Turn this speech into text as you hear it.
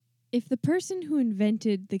If the person who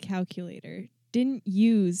invented the calculator didn't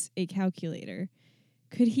use a calculator,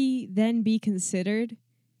 could he then be considered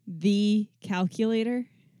the calculator?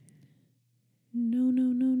 No.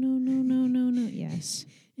 Yes.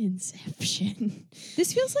 Inception.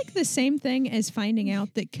 This feels like the same thing as finding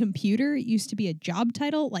out that computer used to be a job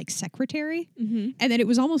title, like secretary, Mm-hmm. and that it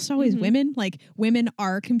was almost always women, like women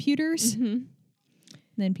are computers. Mm-hmm.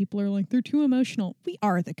 Then people are like, they're too emotional. We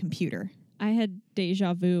are the computer. I had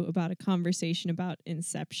deja vu about a conversation about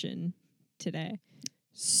Inception today.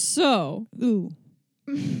 So, Ooh,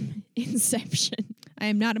 Inception. I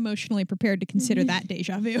am not emotionally prepared to consider that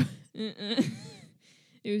deja vu.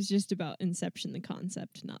 It was just about Inception, the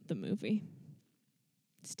concept, not the movie.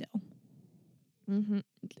 Still. Mm-hmm.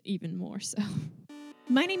 Even more so.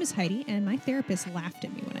 My name is Heidi, and my therapist laughed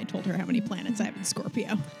at me when I told her how many planets I have in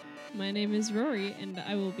Scorpio. My name is Rory, and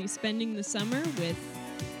I will be spending the summer with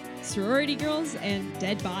sorority girls and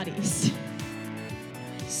dead bodies.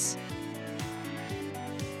 Nice.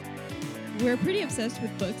 We're pretty obsessed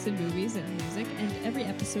with books and movies and music, and every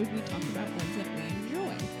episode we talk about ones that we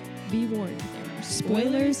enjoy. Be warned, there are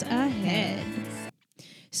spoilers ahead.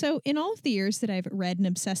 So, in all of the years that I've read and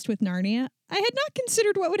obsessed with Narnia, I had not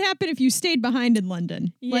considered what would happen if you stayed behind in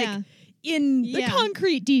London. Yeah. Like, in the Yeah.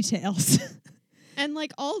 concrete details. And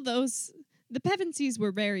like all those, the Pevensies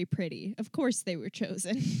were very pretty. Of course they were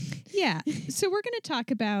chosen. Yeah. So, we're going to talk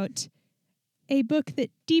about a book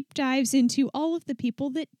that deep dives into all of the people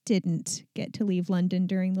that didn't get to leave London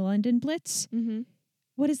during the London Blitz. Mm-hmm.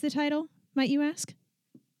 What is the title, might you ask?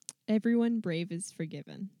 Everyone brave is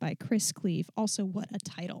forgiven. By Chris Cleave. Also, what a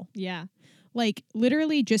title. Yeah. Like,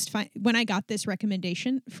 literally just when I got this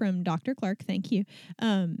recommendation from Dr. Clark, thank you,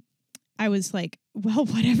 I was like, well,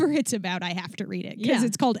 whatever it's about, I have to read it. Because Yeah.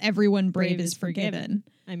 it's called Everyone Brave is Forgiven.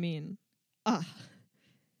 I mean,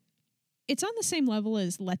 It's on the same level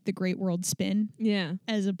as Let the Great World Spin yeah.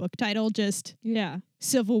 as a book title, just Yeah.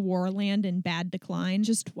 Civil War land in bad decline.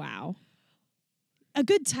 Just wow. A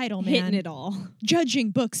good title, man. Hitting it all.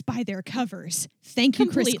 Judging books by their covers. Thank you,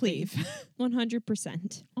 Chris Completely. Cleave.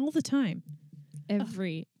 100%. All the time.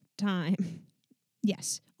 Every time.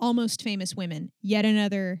 Yes. Almost Famous Women. Yet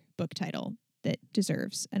another book title that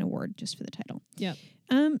deserves an award just for the title. Yep.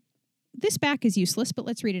 This back is useless, but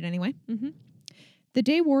let's read it anyway. Mm-hmm. The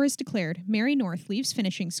day war is declared, Mary North leaves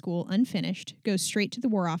finishing school unfinished, goes straight to the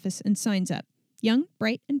War Office, and signs up. Young,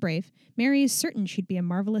 bright, and brave, Mary is certain she'd be a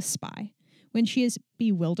marvelous spy. When she is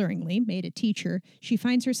bewilderingly made a teacher, she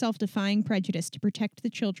finds herself defying prejudice to protect the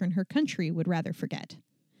children her country would rather forget.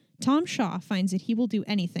 Tom Shaw finds that he will do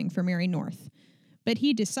anything for Mary North, but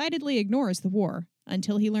he decidedly ignores the war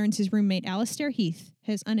until he learns his roommate Alastair Heath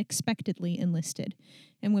has unexpectedly enlisted.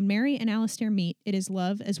 And when Mary and Alastair meet, it is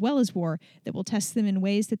love as well as war that will test them in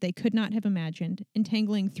ways that they could not have imagined,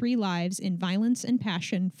 entangling 3 lives in violence and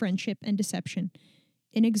passion, friendship and deception,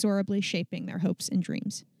 inexorably shaping their hopes and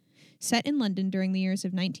dreams. Set in London during the years of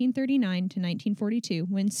 1939 to 1942,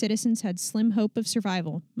 when citizens had slim hope of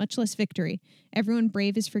survival, much less victory, Everyone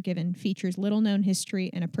Brave is Forgiven features little-known history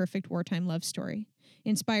and a perfect wartime love story,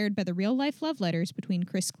 inspired by the real-life love letters between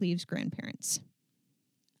Chris Cleave's grandparents.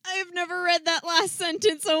 I've never read that last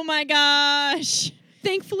sentence. Oh my gosh.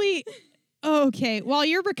 Thankfully, okay, while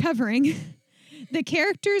you're recovering, the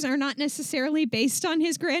characters are not necessarily based on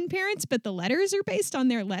his grandparents, but the letters are based on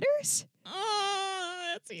their letters. Oh,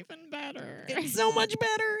 that's even better. It's so much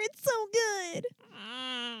better. It's so good.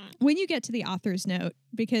 When you get to the author's note,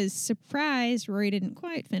 because surprise, Rory didn't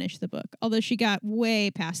quite finish the book, although she got way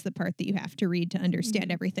past the part that you have to read to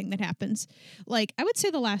understand everything that happens. Like, I would say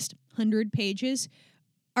the last 100 pages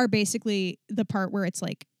are basically the part where it's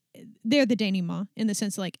like, they're the denouement in the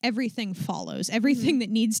sense like everything follows. Everything that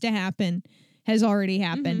needs to happen has already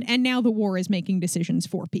happened. And now the war is making decisions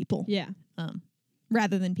for people. Yeah.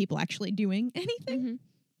 Rather than people actually doing anything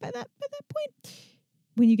by that point.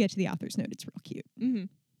 When you get to the author's note, it's real cute. Mm-hmm.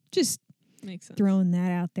 Just Makes sense. throwing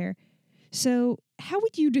that out there. So how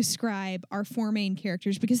would you describe our 4 main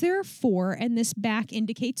characters? Because there are 4 and this back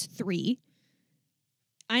indicates 3.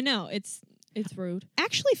 I know. It's rude.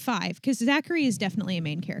 Actually 5, because Zachary is definitely a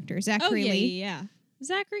main character. Zachary Lee. Yeah.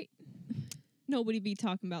 Zachary. Nobody be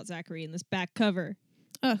talking about Zachary in this back cover.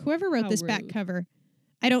 Whoever wrote How this back rude. cover,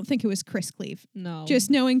 I don't think it was Chris Cleave. No. Just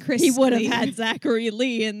knowing Chris he would have Cleave. had Zachary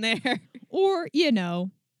Lee in there. Or,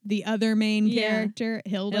 the other main character,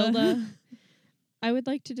 Hilda. I would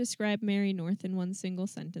like to describe Mary North in one single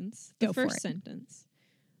sentence. Go The for first it. sentence.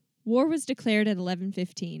 War was declared at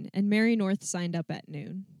 11:15, and Mary North signed up at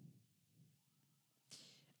noon.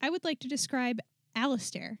 I would like to describe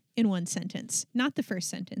Alastair in one sentence, not the first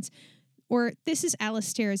sentence. Or this is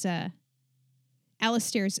Alastair's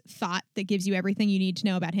Alistair's thought that gives you everything you need to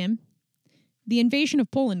know about him. The invasion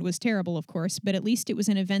of Poland was terrible, of course, but at least it was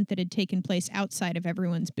an event that had taken place outside of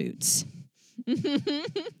everyone's boots.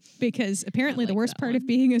 Because apparently the worst part of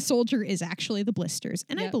being a soldier is actually the blisters.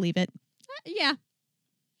 And I believe it. Yeah.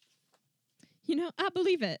 I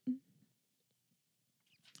believe it.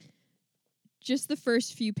 Just the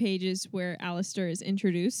first few pages where Alistair is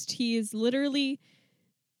introduced, he is literally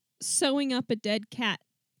sewing up a dead cat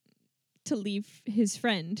to leave his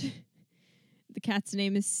friend. The cat's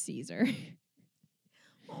name is Caesar.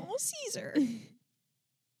 Oh, Caesar.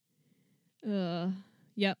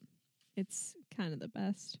 Yep. It's kind of the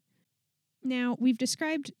best. Now, we've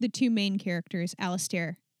described the two main characters,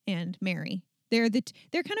 Alistair and Mary. They're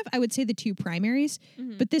kind of, I would say, the two primaries.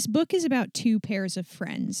 Mm-hmm. But this book is about two pairs of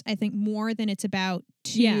friends, I think, more than it's about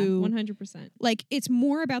two. Yeah, 100%. Like, it's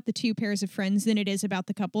more about the two pairs of friends than it is about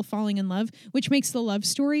the couple falling in love, which makes the love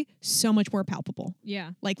story so much more palpable.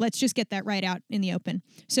 Yeah. Like, let's just get that right out in the open.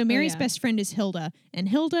 So Mary's best friend is Hilda, and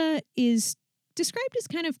Hilda is described as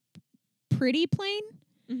kind of pretty plain.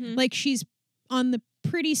 Mm-hmm. Like, she's on the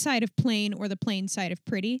pretty side of plain or the plain side of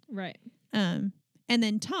pretty. Right. And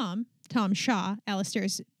then Tom Shaw,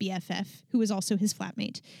 Alistair's BFF, who is also his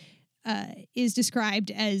flatmate, is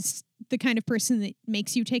described as the kind of person that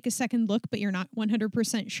makes you take a second look, but you're not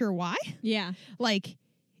 100% sure why. Yeah. Like,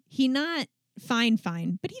 he not fine,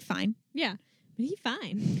 but he fine. Yeah. But he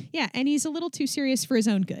fine. Yeah, and he's a little too serious for his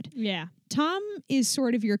own good. Yeah. Tom is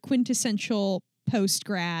sort of your quintessential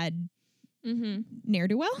post-grad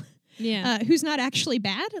ne'er-do-well. Yeah. Who's not actually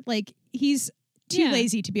bad. Like, he's too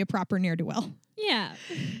lazy to be a proper ne'er-do-well. Yeah.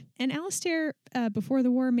 And Alistair, before the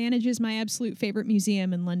war, manages my absolute favorite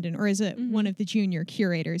museum in London, or is it one of the junior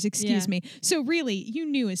curators? Excuse me. So really, you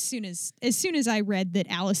knew as soon as I read that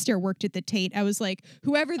Alistair worked at the Tate, I was like,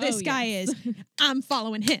 whoever this guy is, I'm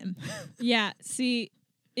following him. Yeah. See,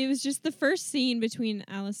 it was just the first scene between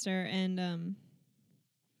Alistair and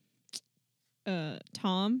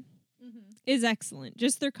Tom is excellent.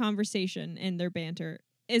 Just their conversation and their banter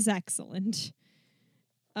is excellent.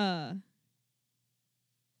 Hold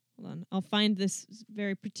on. I'll find this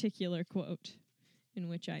very particular quote in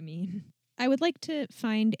which I mean. I would like to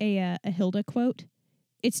find a Hilda quote.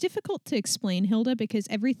 It's difficult to explain Hilda because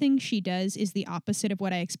everything she does is the opposite of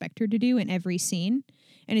what I expect her to do in every scene.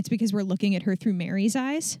 And it's because we're looking at her through Mary's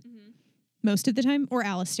eyes most of the time, or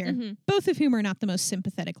Alistair, both of whom are not the most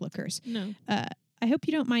sympathetic lookers. No. I hope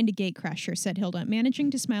you don't mind a gatecrasher, said Hilda,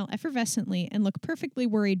 managing to smile effervescently and look perfectly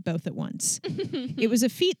worried both at once. It was a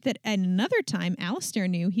feat that at another time Alistair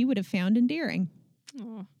knew he would have found endearing.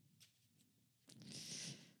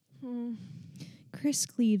 Chris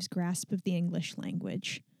Cleave's grasp of the English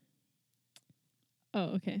language.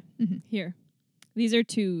 Oh, okay. Here. These are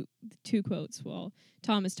two quotes while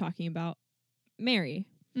Tom is talking about Mary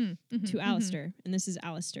to Alistair, and this is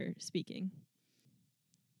Alistair speaking.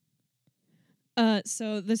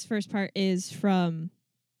 So this first part is from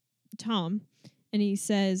Tom, and he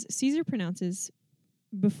says, Caesar pronounces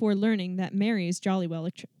before learning that Mary is jolly well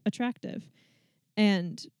attractive.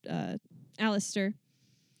 And Alistair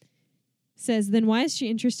says, then why is she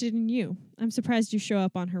interested in you? I'm surprised you show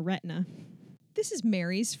up on her retina. This is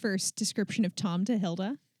Mary's first description of Tom to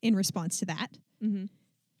Hilda in response to that.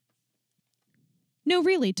 No,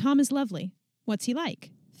 really, Tom is lovely. What's he like?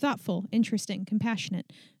 Thoughtful, interesting,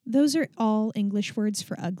 compassionate. Those are all English words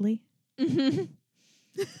for ugly.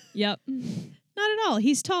 Yep. Not at all.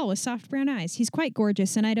 He's tall with soft brown eyes. He's quite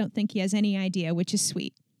gorgeous, and I don't think he has any idea, which is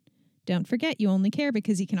sweet. Don't forget, you only care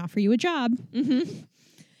because he can offer you a job.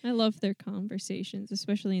 I love their conversations,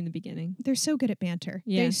 especially in the beginning. They're so good at banter.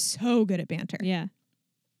 Yeah. They're so good at banter. Yeah.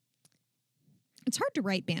 It's hard to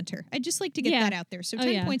write banter. I'd just like to get that out there. So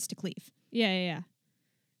 10 points to Cleve. Yeah.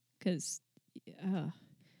 Because...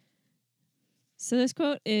 So this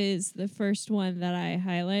quote is the first one that I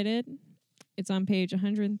highlighted. It's on page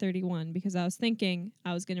 131 because I was thinking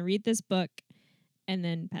I was going to read this book and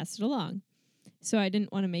then pass it along. So I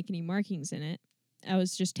didn't want to make any markings in it. I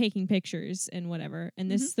was just taking pictures and whatever. And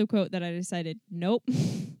this is the quote that I decided, nope.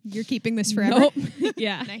 You're keeping this forever? Nope.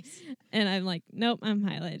 Yeah. Nice. And I'm like, nope, I'm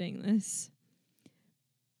highlighting this.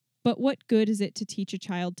 But what good is it to teach a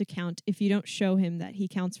child to count if you don't show him that he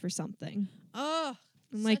counts for something? Oh,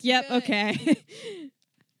 I'm like, yep, good. okay.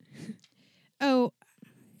 Oh,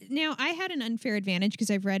 now I had an unfair advantage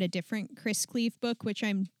because I've read a different Chris Cleave book, which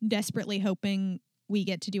I'm desperately hoping we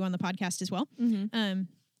get to do on the podcast as well.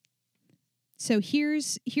 So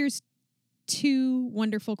here's two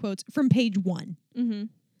wonderful quotes from page 1.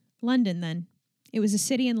 London, then. It was a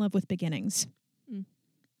city in love with beginnings.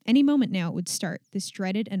 Any moment now it would start, this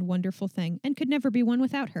dreaded and wonderful thing, and could never be one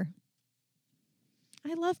without her.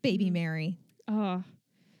 I love baby Mm. Mary. Oh,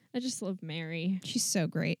 I just love Mary. She's so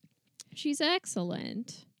great. She's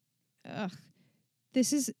excellent. Ugh.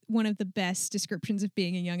 This is one of the best descriptions of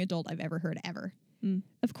being a young adult I've ever heard ever. Mm.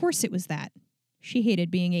 Of course it was that. She hated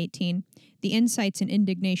being 18. The insights and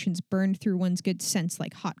indignations burned through one's good sense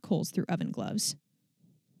like hot coals through oven gloves.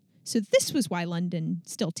 So this was why London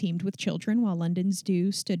still teemed with children, while London's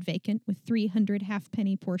Dew stood vacant with 300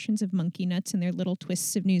 halfpenny portions of monkey nuts and their little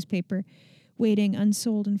twists of newspaper, waiting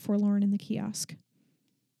unsold and forlorn in the kiosk.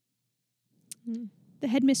 Mm. The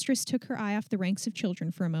headmistress took her eye off the ranks of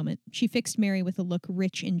children for a moment. She fixed Mary with a look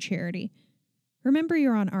rich in charity. Remember,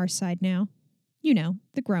 you're on our side now. You know,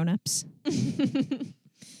 the grown-ups.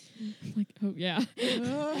 Like, oh, yeah.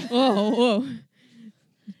 Whoa.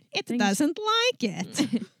 It Things- doesn't like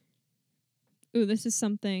it. Ooh, this is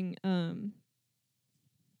something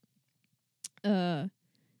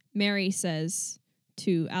Mary says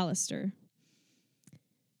to Alistair.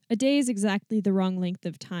 A day is exactly the wrong length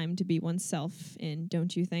of time to be oneself in,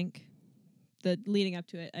 don't you think? The leading up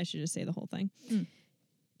to it, I should just say the whole thing. Mm.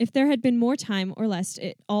 If there had been more time or less,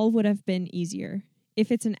 it all would have been easier.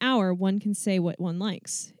 If it's an hour, one can say what one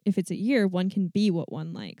likes. If it's a year, one can be what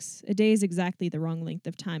one likes. A day is exactly the wrong length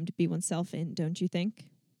of time to be oneself in, don't you think?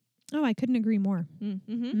 Oh, I couldn't agree more.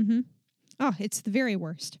 Mm-hmm. Mm-hmm. Oh, it's the very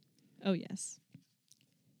worst. Oh, yes.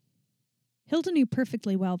 Hilda knew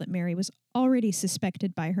perfectly well that Mary was already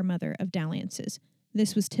suspected by her mother of dalliances.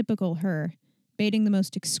 This was typical her, baiting the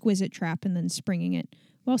most exquisite trap and then springing it,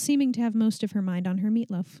 while seeming to have most of her mind on her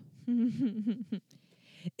meatloaf.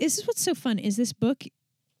 This is what's so fun, is this book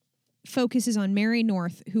focuses on Mary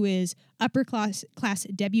North, who is upper class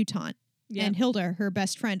debutante, and Hilda, her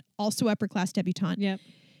best friend, also upper class debutante. Yep.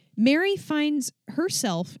 Mary finds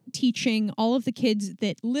herself teaching all of the kids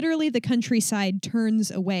that literally the countryside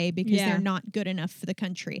turns away because Yeah. they're not good enough for the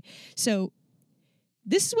country. So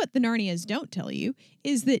this is what the Narnias don't tell you,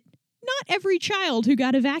 is that not every child who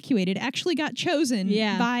got evacuated actually got chosen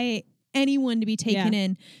Yeah. by anyone to be taken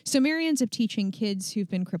in. So Mary ends up teaching kids who've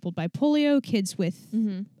been crippled by polio, kids with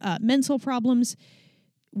mental problems.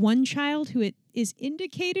 One child who it is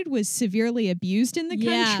indicated was severely abused in the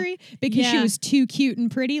Yeah. country because she Yeah. was too cute and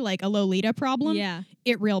pretty, like a Lolita problem. Yeah.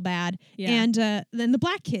 It real bad. Yeah. And then the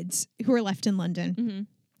black kids who are left in London Mm-hmm.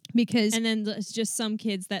 because And then it's just some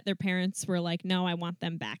kids that their parents were like, no, I want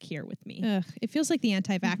them back here with me. it feels like the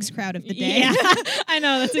anti-vax crowd of the day. Yeah. I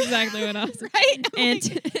know. That's exactly what I was Right?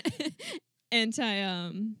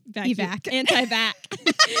 Anti-vac. Anti-vac.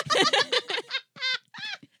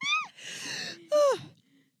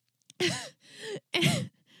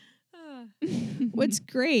 What's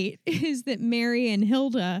great is that Mary and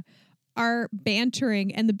Hilda are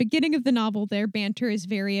bantering, and the beginning of the novel, their banter is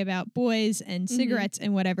very about boys and cigarettes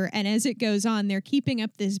and whatever. And as it goes on, they're keeping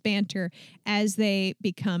up this banter as they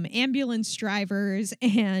become ambulance drivers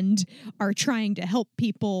and are trying to help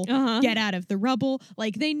people get out of the rubble.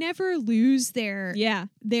 Like they never lose their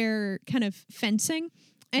kind of fencing.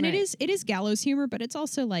 And Right. it is gallows humor, but it's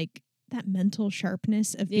also like that mental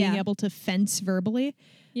sharpness of being able to fence verbally.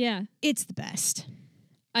 Yeah. It's the best.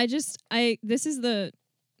 This is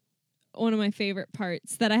one of my favorite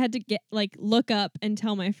parts that I had to look up and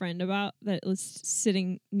tell my friend about that was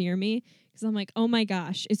sitting near me, because I'm like, oh my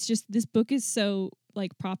gosh, it's just, this book is so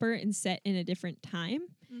like proper and set in a different time,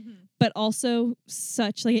 but also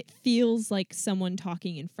such like, it feels like someone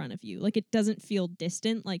talking in front of you. Like it doesn't feel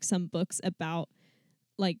distant like some books about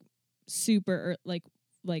like super like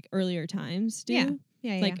earlier times do.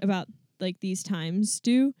 Yeah. Like about like these times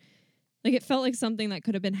do. Like it felt like something that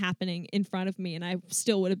could have been happening in front of me, and I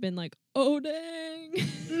still would have been like, "Oh dang!"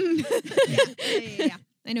 Yeah.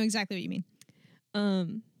 I know exactly what you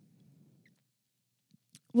mean.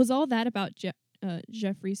 Was all that about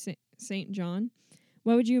Geoffrey St. John?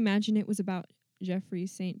 Why would you imagine it was about Geoffrey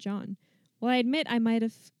St. John? Well, I admit I might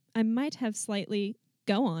have slightly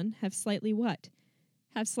have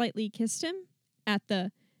slightly kissed him at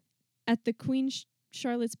the Queen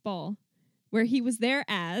Charlotte's ball, where he was there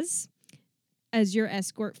as your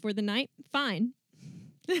escort for the night. Fine.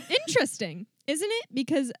 Interesting, isn't it?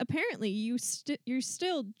 Because apparently you're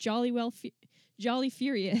still jolly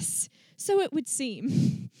furious. So it would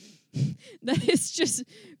seem that it's just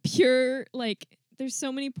pure, like, there's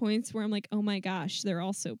so many points where I'm like, oh my gosh, they're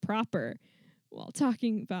all so proper while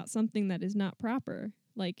talking about something that is not proper.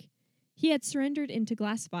 Like, he had surrendered into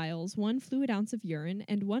glass vials 1 fluid ounce of urine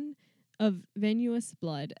and 1 of venous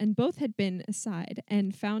blood, and both had been aside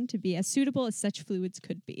and found to be as suitable as such fluids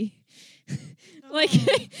could be. Like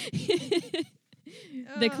the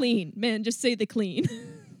clean, man, just say the clean.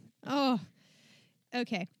 Oh,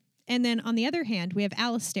 okay. And then on the other hand, we have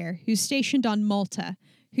Alistair, who's stationed on Malta,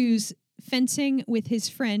 who's fencing with his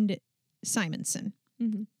friend Simonson.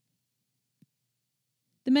 Mhm.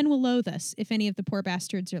 The men will loathe us if any of the poor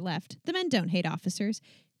bastards are left. The men don't hate officers.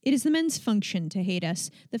 It is the men's function to hate us.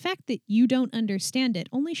 The fact that you don't understand it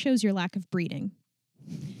only shows your lack of breeding.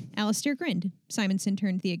 Alistair grinned. Simonson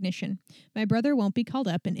turned the ignition. My brother won't be called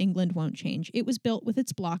up and England won't change. It was built with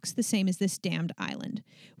its blocks the same as this damned island.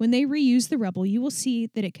 When they reuse the rubble, you will see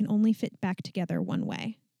that it can only fit back together one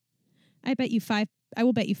way. I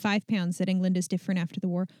will bet you £5 that England is different after the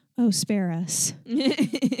war. Oh, spare us. They're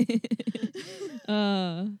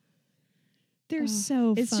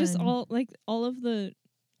so It's fun. just all of the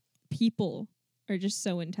people are just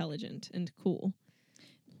so intelligent and cool.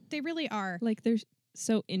 They really are. Like, they're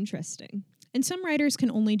so interesting. And some writers can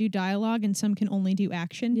only do dialogue and some can only do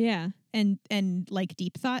action Yeah. and like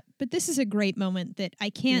deep thought. But this is a great moment that I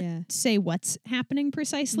can't say what's happening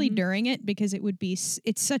precisely during it because it would be,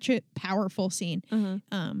 it's such a powerful scene.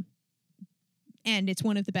 Uh-huh. And it's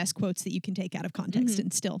one of the best quotes that you can take out of context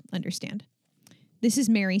and still understand. This is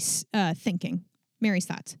Mary's thinking, Mary's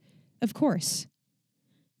thoughts. Of course,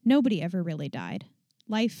 nobody ever really died.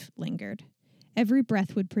 Life lingered. Every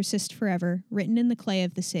breath would persist forever, written in the clay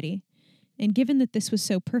of the city. And given that this was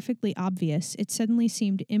so perfectly obvious, it suddenly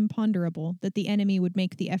seemed imponderable that the enemy would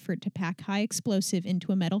make the effort to pack high explosive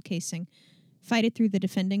into a metal casing, fight it through the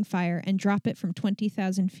defending fire, and drop it from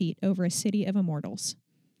 20,000 feet over a city of immortals.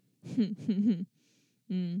 Because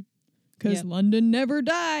London never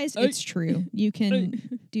dies. It's true. You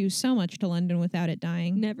can do so much to London without it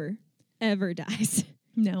dying. Never, ever dies.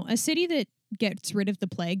 No, a city that gets rid of the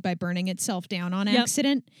plague by burning itself down on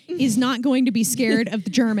accident is not going to be scared of the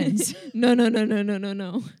Germans.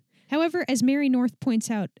 No. However, as Mary North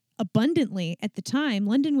points out abundantly at the time,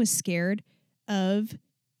 London was scared of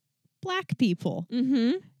black people.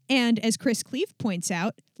 Mm-hmm. And as Chris Cleave points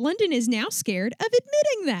out, London is now scared of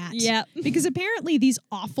admitting that. Yeah. Because apparently these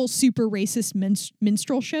awful, super racist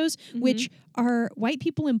minstrel shows, which are white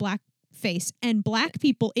people in blackface and black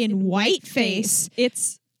people in white face.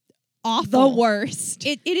 It's awful. the worst.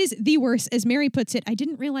 It is the worst. As Mary puts it, I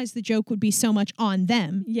didn't realize the joke would be so much on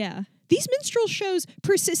them. Yeah. These minstrel shows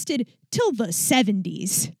persisted till the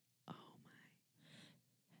 70s. Oh my.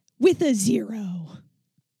 With a 0.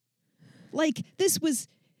 Like, these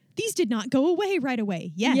did not go away right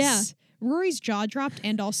away. Yes. Yeah. Rory's jaw dropped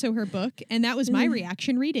and also her book, and that was my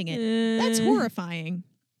reaction reading it. That's horrifying.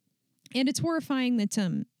 And it's horrifying that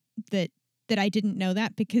that I didn't know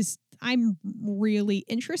that because I'm really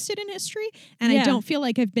interested in history and I don't feel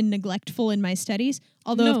like I've been neglectful in my studies,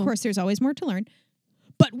 although of course there's always more to learn.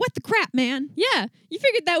 But what the crap, man? Yeah. You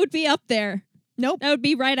figured that would be up there. Nope. That would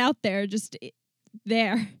be right out there, just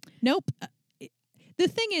there. Nope. The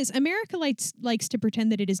thing is, America likes to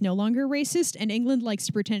pretend that it is no longer racist, and England likes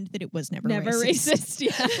to pretend that it was never racist.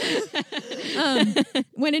 Yeah.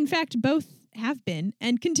 When in fact both have been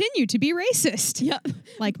and continue to be racist. Yep.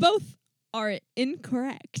 Like both are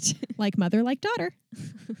incorrect. Like mother, like daughter.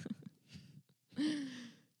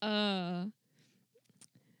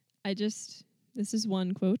 This is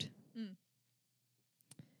one quote.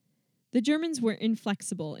 The Germans were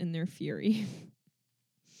inflexible in their fury.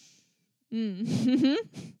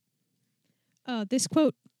 This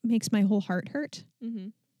quote makes my whole heart hurt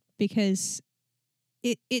because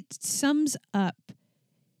it sums up,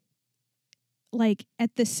 like,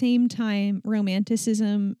 at the same time,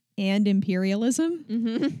 romanticism and imperialism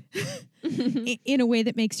in a way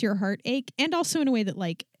that makes your heart ache, and also in a way that,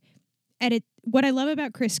 like, what I love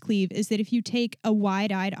about Chris Cleave is that if you take a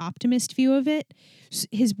wide-eyed optimist view of it,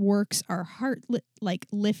 his works are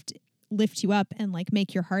lift you up and like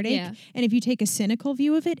make your heart ache. Yeah. And if you take a cynical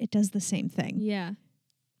view of it, it does the same thing. Yeah.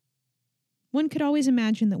 One could always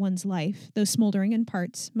imagine that one's life, though smoldering in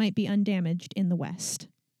parts, might be undamaged in the West.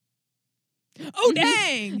 Oh,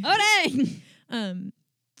 dang! Oh, dang!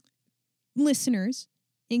 Listeners,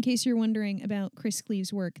 in case you're wondering about Chris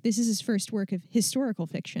Cleave's work, this is his first work of historical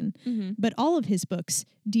fiction, but all of his books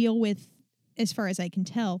deal with, as far as I can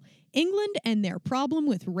tell, England and their problem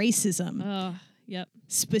with racism. Yep.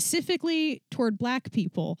 Specifically toward black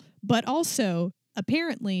people, but also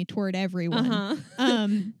apparently toward everyone.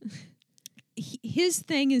 His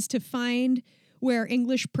thing is to find where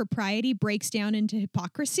English propriety breaks down into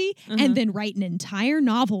hypocrisy and then write an entire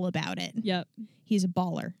novel about it. Yep. He's a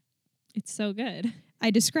baller. It's so good.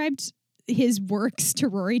 I described his works to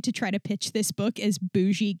Rory to try to pitch this book as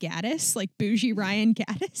bougie Gaddis, like bougie Ryan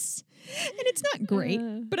Gaddis. And it's not great,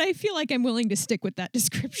 but I feel like I'm willing to stick with that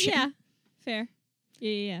description. Yeah. Fair.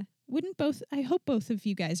 Yeah. I hope both of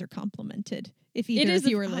you guys are complimented if It either is of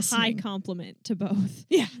you are a high listening. compliment to both.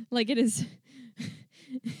 Yeah. Like it is.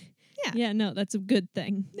 Yeah. Yeah, no, that's a good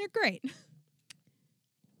thing. They're great.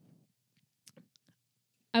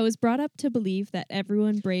 I was brought up to believe that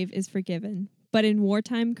everyone brave is forgiven, but in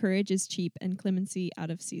wartime, courage is cheap and clemency out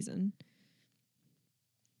of season.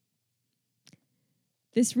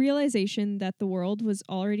 This realization that the world was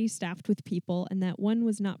already staffed with people and that one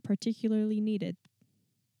was not particularly needed.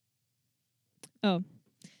 Oh.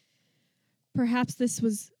 Perhaps this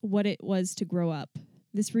was what it was to grow up.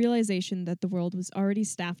 This realization that the world was already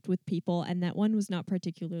staffed with people and that one was not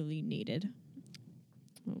particularly needed.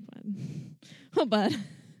 Oh, bud. Oh, bud.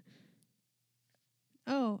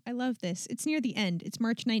 Oh, I love this. It's near the end. It's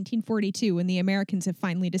March 1942 when the Americans have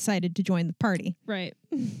finally decided to join the party. Right.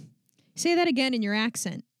 Say that again in your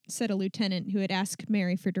accent, said a lieutenant who had asked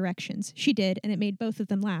Mary for directions. She did, and it made both of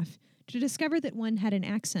them laugh. To discover that one had an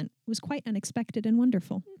accent was quite unexpected and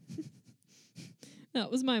wonderful.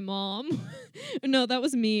 That was my mom. No, that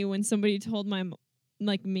was me when somebody told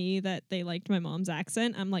me that they liked my mom's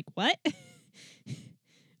accent. I'm like, what?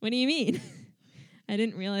 What do you mean? I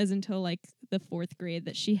didn't realize until like the 4th grade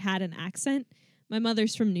that she had an accent. My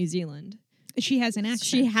mother's from New Zealand. She has an accent.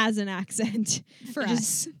 She has an accent. For I us.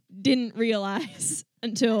 just didn't realize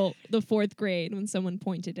until the 4th grade when someone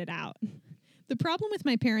pointed it out. The problem with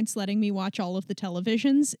my parents letting me watch all of the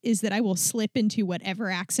televisions is that I will slip into whatever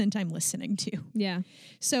accent I'm listening to. Yeah.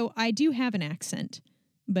 So I do have an accent,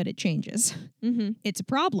 but it changes. Mm-hmm. It's a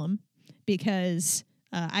problem because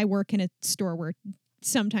I work in a store where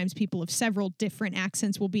sometimes people of several different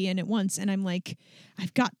accents will be in at once, and I'm like,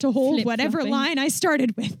 I've got to hold whatever Flip-flopping. line I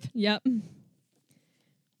started with. Yep.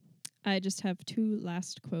 I just have 2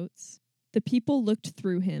 last quotes. The people looked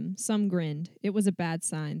through him. Some grinned. It was a bad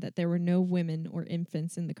sign that there were no women or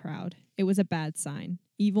infants in the crowd. It was a bad sign.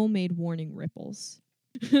 Evil made warning ripples.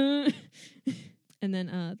 And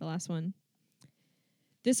then the last one.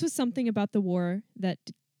 This was something about the war that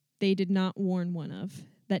they did not warn one of.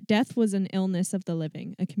 That death was an illness of the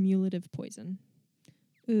living, a cumulative poison.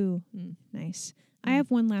 Ooh, nice. I have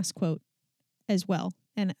one last quote as well.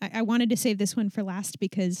 And I wanted to save this one for last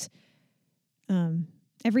because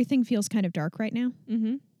everything feels kind of dark right now.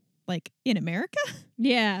 Mm-hmm. Like in America,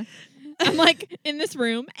 Yeah. I'm like, in this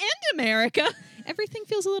room and America. everything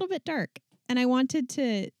feels a little bit dark. And I wanted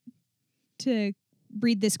to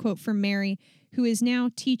read this quote from Mary, who is now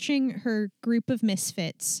teaching her group of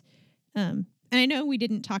misfits. And I know we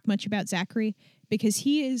didn't talk much about Zachary because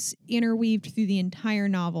he is interweaved through the entire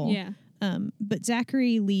novel. Yeah. But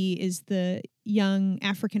Zachary Lee is the young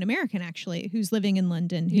African American, actually, who's living in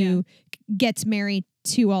London, who gets married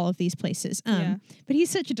to all of these places. But he's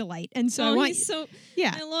such a delight, and so I want he's so.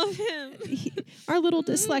 yeah, I love him. our little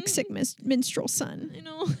dyslexic minstrel son. I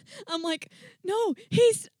know. I'm like, no,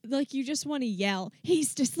 he's like, you just want to yell.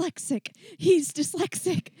 He's dyslexic. He's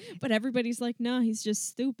dyslexic. But everybody's like, no, he's just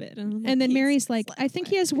stupid. And, I'm like, And then "He's Mary's like, I think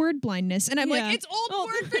he dyslexic." has word blindness, and I'm Yeah. like, it's old Oh,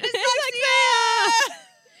 word for it's dyslexia.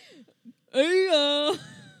 Yeah.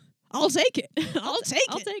 I'll take it. I'll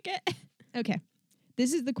take it. Okay.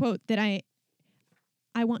 This is the quote that I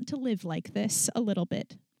want to live like this a little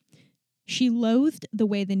bit. She loathed the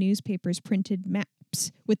way the newspapers printed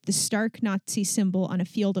maps with the stark Nazi symbol on a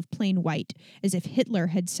field of plain white, as if Hitler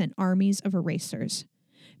had sent armies of erasers.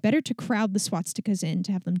 Better to crowd the swastikas in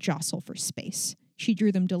to have them jostle for space. She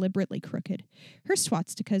drew them deliberately crooked. Her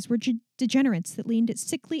swastikas were degenerates that leaned at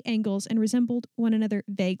sickly angles and resembled one another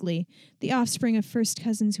vaguely, the offspring of first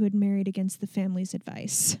cousins who had married against the family's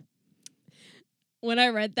advice. When I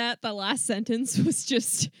read that, the last sentence was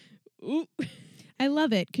just, ooh. I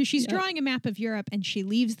love it because she's Yep. drawing a map of Europe and she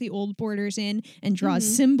leaves the old borders in and draws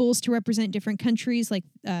symbols to represent different countries like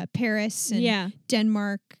Paris and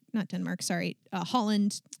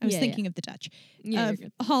Holland. I was thinking of the Dutch. Yeah, Of you're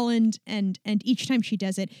good. Holland, and each time she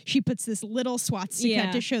does it, she puts this little swastika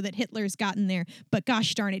Yeah. to show that Hitler's gotten there. But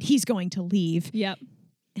gosh darn it, he's going to leave. Yep.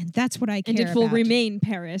 And that's what I care And it will about. remain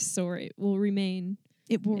Paris, or it will remain.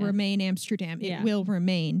 It will Yeah. remain Amsterdam. It Yeah. will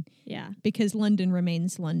remain Yeah. because London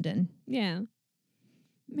remains London. Yeah.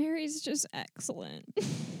 Mary's just excellent.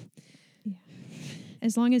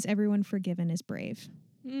 As long as everyone forgiven is brave.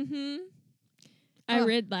 Mm-hmm. I Oh.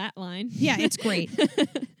 read that line. Yeah, it's great.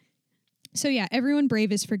 So yeah, Everyone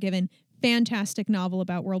Brave is Forgiven. Fantastic novel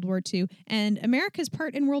about World War II. And America's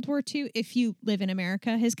part in World War II, if you live in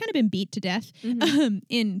America, has kind of been beat to death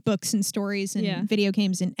in books and stories and Yeah. video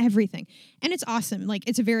games and everything. And it's awesome. Like,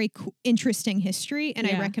 it's a very interesting history, and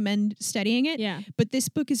I Yeah. recommend studying it. Yeah. But this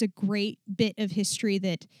book is a great bit of history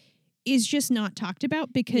that is just not talked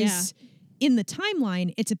about because in the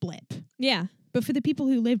timeline, it's a blip. Yeah. But for the people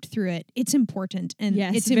who lived through it, it's important. And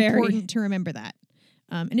Yes, it's very. important to remember that.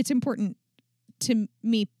 And it's important to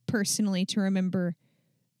me personally to remember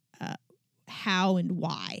how and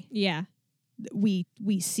why Yeah. we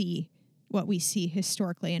see what we see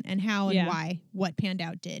historically and how and Yeah. why what panned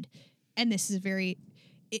out did. And this is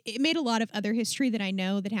it made a lot of other history that I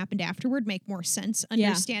know that happened afterward make more sense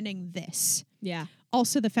understanding this. Yeah.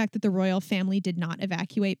 Also, the fact that the royal family did not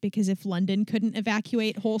evacuate, because if London couldn't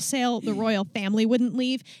evacuate wholesale, the royal family wouldn't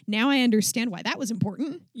leave. Now I understand why that was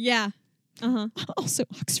important. Yeah. Uh-huh. Also,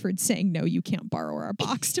 Oxford saying, no, you can't borrow our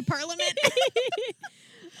box to Parliament.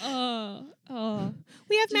 Oh.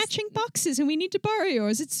 We have matching boxes and we need to borrow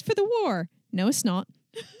yours. It's for the war. No, it's not.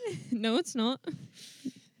 No, it's not.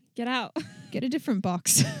 Get out. Get a different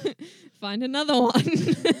box. Find another one.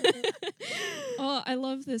 Oh, I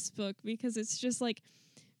love this book because it's just like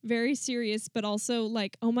very serious, but also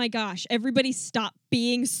like, oh my gosh, everybody stop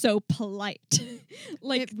being so polite.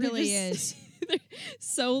 Like It really is. They're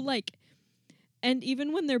so like, and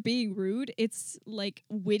even when they're being rude, it's like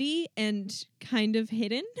witty and kind of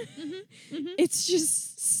hidden. It's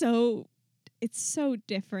just it's so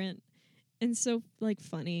different and so like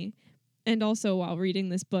funny. And also while reading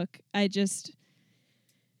this book,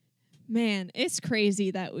 man, it's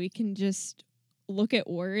crazy that we can just look at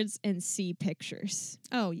words and see pictures.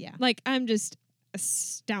 Oh, yeah. Like, I'm just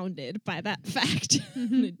astounded by that fact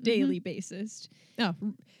on a daily basis. Oh,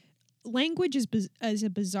 language is a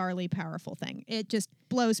bizarrely powerful thing. It just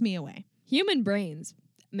blows me away. Human brains,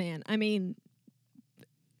 man, I mean,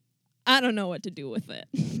 I don't know what to do with it,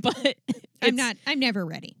 but I'm never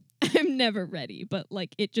ready. I'm never ready, but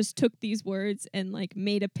like it just took these words and like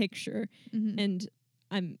made a picture, and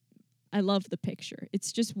I love the picture.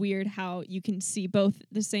 It's just weird how you can see both at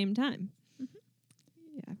the same time.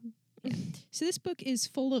 Yeah. So this book is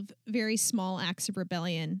full of very small acts of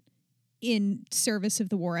rebellion in service of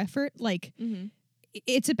the war effort. Like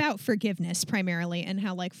it's about forgiveness primarily, and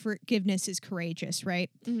how like forgiveness is courageous, right?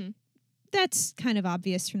 That's kind of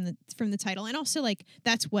obvious from the title, and also like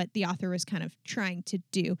that's what the author was kind of trying to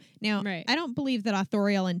do. Now, Right. I don't believe that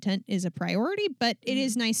authorial intent is a priority, but it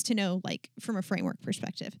is nice to know, like from a framework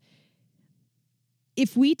perspective.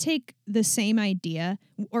 If we take the same idea,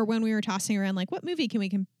 or when we were tossing around like what movie can we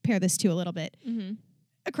compare this to a little bit,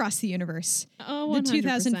 Across the Universe, Oh, the 100%.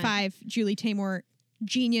 2005 Julie Taymor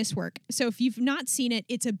genius work. So if you've not seen it,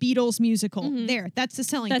 it's a Beatles musical. There, that's the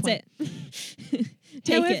selling That's point. it.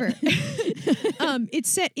 Take However, it. it's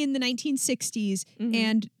set in the 1960s,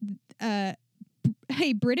 and a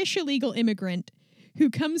British illegal immigrant who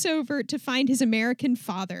comes over to find his American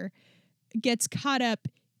father gets caught up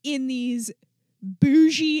in these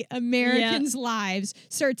bougie Americans' lives,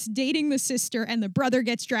 starts dating the sister, and the brother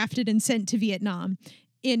gets drafted and sent to Vietnam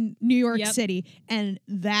in New York City. And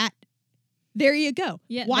there you go.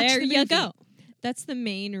 Yeah, Watch there the you movie. go. That's the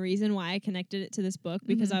main reason why I connected it to this book,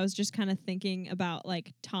 because I was just kind of thinking about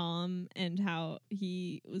like Tom and how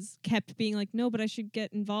he was kept being like, no, but I should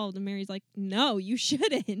get involved. And Mary's like, no, you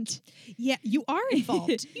shouldn't. Yeah, you are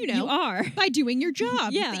involved. You are. by doing your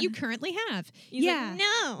job Yeah. that you currently have. He's yeah. like,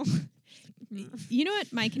 no. You know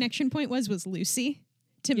what my connection point was Lucy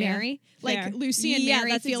to Mary. Fair. Like Lucy and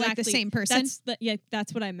Mary that's feel like the exactly- same person.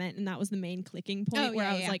 That's what I meant. And that was the main clicking point where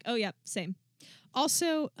I was like, oh, yeah, same.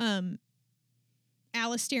 Also,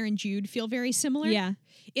 Alistair and Jude feel very similar. Yeah.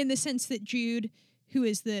 In the sense that Jude, who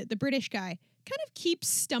is the British guy, kind of keeps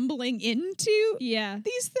stumbling into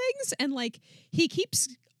these things. And like he keeps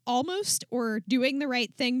almost or doing the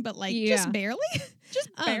right thing, but like just barely. Just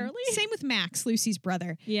barely. Same with Max, Lucy's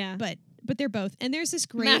brother. Yeah. But they're both. And there's this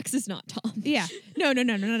great Max is not Tom. Yeah. No, not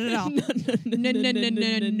at all. No. No.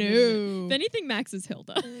 If anything, Max is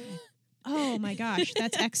Hilda. Oh my gosh,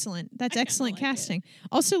 that's excellent. That's excellent like casting.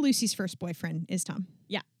 Also, Lucy's first boyfriend is Tom.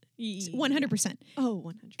 Yeah. 100%. Oh,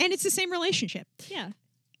 100. And it's the same relationship. Yeah.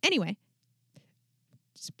 Anyway,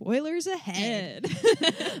 spoilers ahead.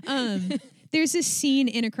 There's this scene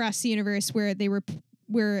in Across the Universe where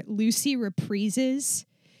where Lucy reprises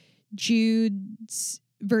Jude's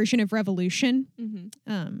version of Revolution.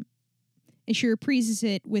 And she reprises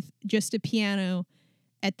it with just a piano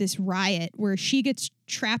at this riot where she gets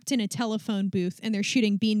trapped in a telephone booth and they're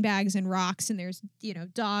shooting beanbags and rocks and there's,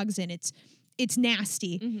 dogs and it's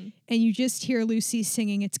nasty. And you just hear Lucy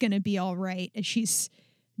singing "It's Gonna Be All Right" as she's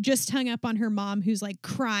just hung up on her mom who's like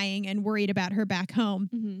crying and worried about her back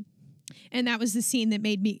home. And that was the scene that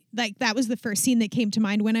made me that was the first scene that came to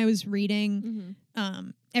mind when I was reading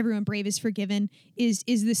Everyone Brave is Forgiven is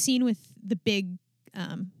the scene with the big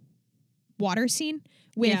water scene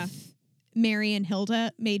with Mary and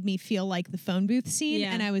Hilda made me feel like the phone booth scene.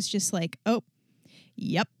 And I was just like, oh,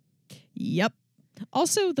 yep.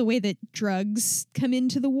 Also, the way that drugs come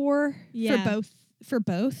into the war Yeah. for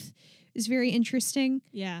both is very interesting.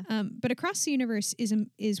 Yeah. But Across the Universe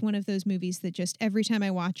is one of those movies that just every time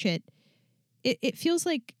I watch it, it feels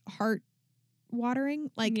like heart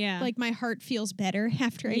watering. Like my heart feels better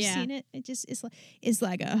after I've Yeah. seen it. It just is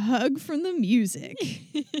like a hug from the music.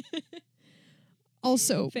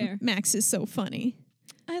 Also, Fair. Max is so funny.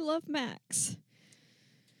 I love Max.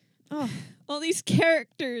 Oh, All these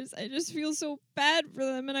characters, I just feel so bad for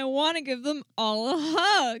them, and I want to give them all a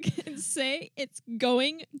hug and say it's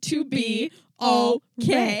going to be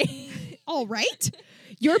okay. All right.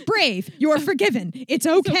 You're brave. You're forgiven. It's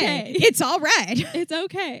okay. okay. It's all right. It's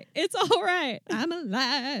okay. It's all right. I'm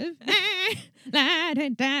alive.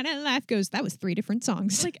 Life goes. That was 3 different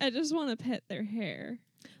songs. Like, I just want to pet their hair.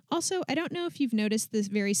 Also, I don't know if you've noticed this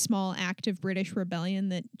very small act of British rebellion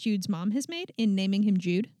that Jude's mom has made in naming him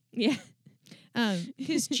Jude. Yeah.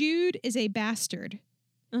 Because Jude is a bastard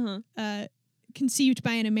Uh-huh. conceived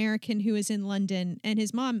by an American who is in London, and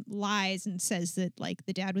his mom lies and says that, like,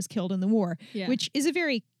 the dad was killed in the war, Yeah. which is a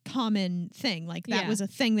very common thing. Like, that Yeah. was a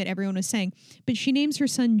thing that everyone was saying. But she names her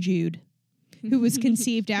son Jude, who was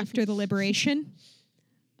conceived after the liberation.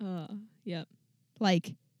 Yep.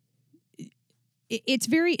 Like, it's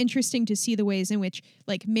very interesting to see the ways in which,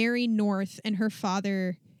 like, Mary North and her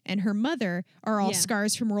father and her mother are all Yeah.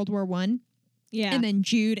 scars from World War I. Yeah. And then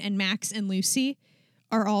Jude and Max and Lucy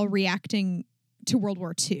are all reacting to World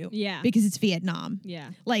War II. Yeah. Because it's Vietnam.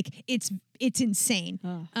 Yeah. Like, it's insane.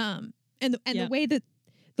 And Yep.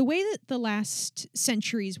 the way that the last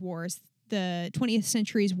century's wars, the 20th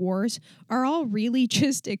century's wars, are all really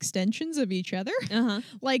just extensions of each other. Uh-huh.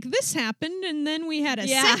 Like, this happened, and then we had a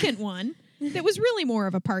Yeah. second one that was really more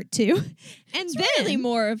of a part 2. And It's then really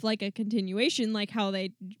more of like a continuation, like how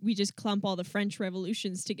we just clump all the French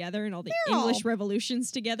revolutions together and all the They're English all- revolutions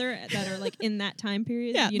together that are like in that time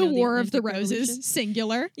period. yeah, you the know, War of the Atlantic Roses, Revolution.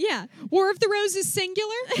 singular. Yeah. War of the Roses, singular.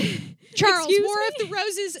 Charles, Excuse War me? of the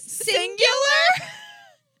Roses, singular.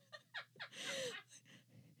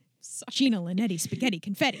 Gina Linetti, spaghetti,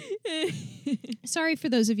 confetti. Sorry for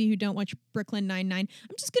those of you who don't watch Brooklyn Nine-Nine.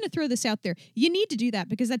 I'm just going to throw this out there. You need to do that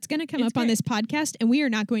because that's going to come It's up on great. this podcast, and we are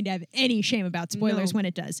not going to have any shame about spoilers No. when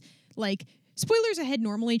it does. Like, Spoilers Ahead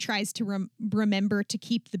normally tries to remember to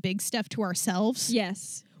keep the big stuff to ourselves.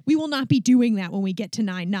 Yes. We will not be doing that when we get to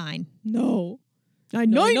 9-9. No.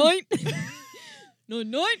 9-9.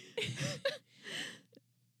 9-9.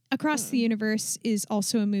 Across the Universe is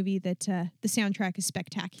also a movie that the soundtrack is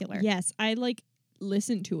spectacular. Yes, I like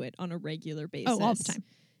listen to it on a regular basis. Oh, all the time.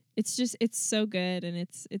 It's so good, and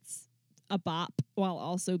it's a bop while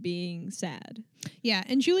also being sad. Yeah,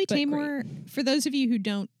 and Julie But Taymor, for those of you who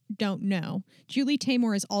don't know, Julie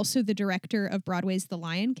Taymor is also the director of Broadway's The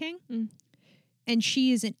Lion King. Mm. And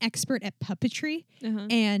she is an expert at puppetry. Uh-huh.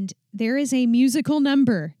 And there is a musical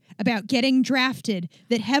number about getting drafted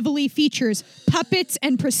that heavily features puppets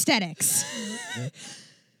and prosthetics.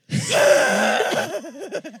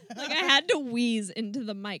 Like, I had to wheeze into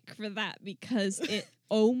the mic for that because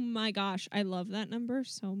oh my gosh, I love that number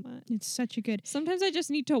so much. It's such a good... Sometimes I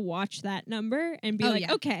just need to watch that number and be Oh, like,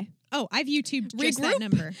 yeah. okay, Oh, I've YouTubed just that Regroup.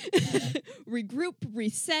 number. regroup,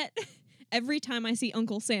 reset. Every time I see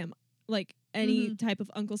Uncle Sam, like any type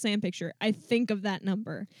of Uncle Sam picture, I think of that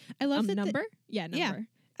number. I love that Number? Yeah, number. Yeah.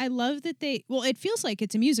 I love that they... Well, it feels like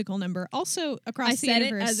it's a musical number. Also, Across I the said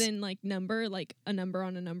Universe... it as in like number, like a number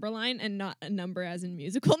on a number line, and not a number as in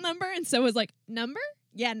musical number. And so it was like, number?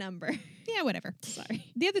 Yeah, number. Yeah, whatever. Sorry.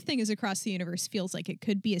 The other thing is Across the Universe feels like it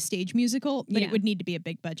could be a stage musical, but Yeah. it would need to be a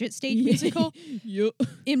big budget stage musical, Yup.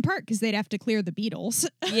 in part because they'd have to clear the Beatles.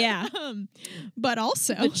 Yeah. But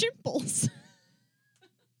also, The Chimples.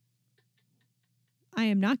 I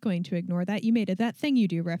am not going to ignore that. You made a That Thing You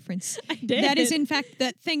Do reference. I did. That is, in fact,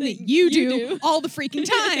 that thing that Thing you you do do. all the freaking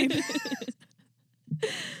time.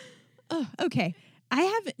 Oh, okay. I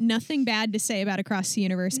have nothing bad to say about Across the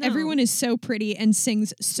Universe. No. Everyone is so pretty and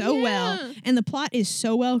sings so well, Yeah. and the plot is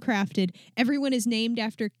so well crafted. Everyone is named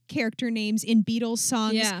after character names in Beatles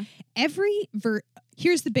songs. Yeah.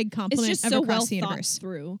 Here's the big It's compliment just of so Across well the thought Universe.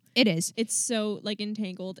 through. It is. It's so like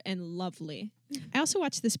entangled and lovely. I also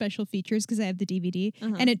watched the special features because I have the DVD,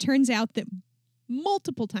 Uh-huh. and it turns out that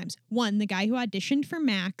multiple times, one, the guy who auditioned for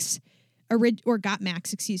Max,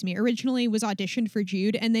 originally was auditioned for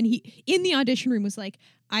Jude, and then he, in the audition room, was like,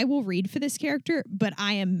 I will read for this character, but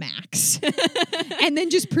I am Max. And then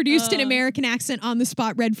just produced an American accent on the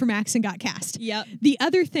spot, read for Max, and got cast. Yep. The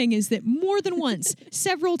other thing is that more than once,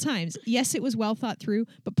 several times, yes, it was well thought through,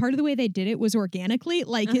 but part of the way they did it was organically,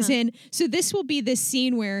 like as in, so this will be this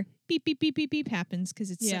scene where beep, beep, beep, beep, beep happens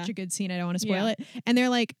because it's Yeah. such a good scene. I don't want to spoil Yeah. it. And they're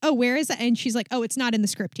like, oh, where is that? And she's like, oh, it's not in the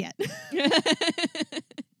script yet.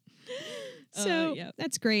 So yep.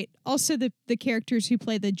 that's great. Also, the characters who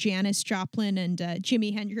play the Janis Joplin and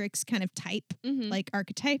Jimi Hendrix kind of type, like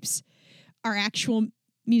archetypes, are actual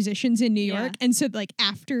musicians in New Yeah. York. And so, like,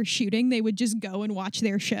 after shooting, they would just go and watch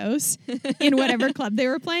their shows in whatever club they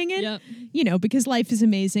were playing in. Yep. You know, because life is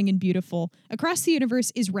amazing and beautiful. Across the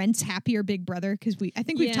Universe is Rent's happier big brother, because I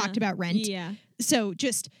think we've Yeah. talked about Rent. Yeah. So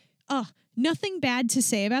just, nothing bad to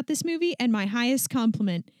say about this movie. And my highest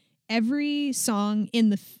compliment, every song in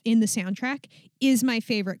the soundtrack is my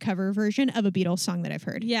favorite cover version of a Beatles song that I've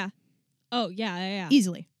heard. Yeah. Oh, yeah, yeah, yeah.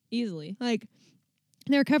 Easily. Easily. Like,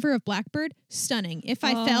 their cover of Blackbird, stunning. If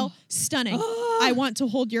I Oh. Fell, stunning. I Want to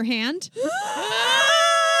Hold Your Hand.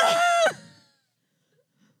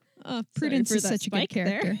 Prudence for is that such a good spike there.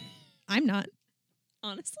 character. I'm not.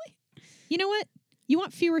 Honestly. You know what? You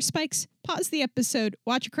want fewer spikes? Pause the episode,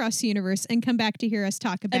 watch Across the Universe, and come back to hear us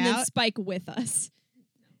talk about... And then Spike with us.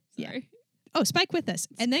 Yeah. Sorry. Oh, Spike with us.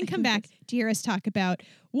 And then Spike come with back to hear us talk about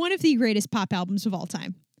one of the greatest pop albums of all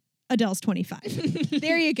time, Adele's 25.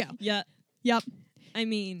 There you go. Yeah. Yep. I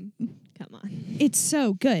mean, come on. It's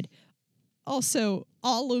so good. Also,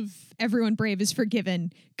 all of Everyone Brave is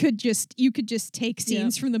Forgiven you could just take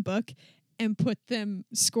scenes from the book and put them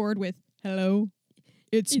scored with "Hello,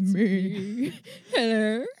 it's me."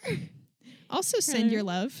 Hello. Also, Send Your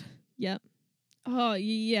Love. Yep. Oh,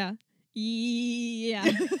 yeah. Yeah.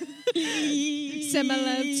 Send my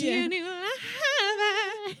love to your new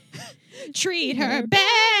lover. Treat her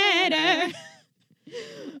better.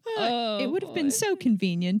 Oh, it would have been boy. so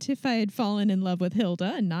convenient if I had fallen in love with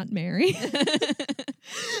Hilda and not Mary.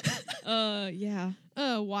 Yeah.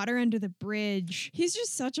 Water Under the Bridge. He's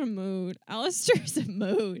just such a mood. Alistair's a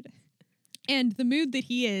mood. And the mood that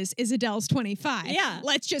he is Adele's 25. Yeah.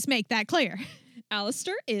 Let's just make that clear.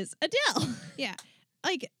 Alistair is Adele. Yeah.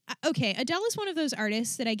 Like, okay, Adele is one of those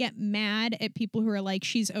artists that I get mad at people who are like,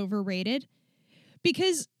 she's overrated.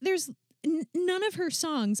 Because there's none of her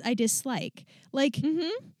songs I dislike. Like,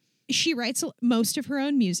 she writes most of her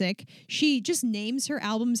own music. She just names her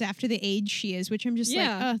albums after the age she is, which I'm just like,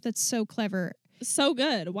 oh, that's so clever. So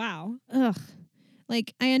good. Wow. Ugh.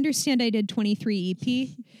 Like, I understand I did 23 EP,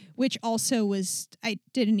 which also was, I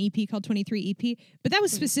did an EP called 23 EP, but that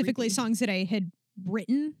was specifically songs that I had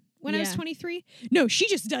written when I was 23. No, she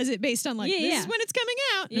just does it based on like, this is when it's coming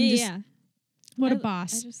out. And I'm just, what a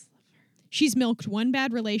boss. I just love her. She's milked one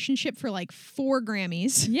bad relationship for like 4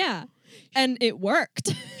 Grammys. Yeah. And it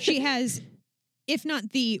worked. She has, if not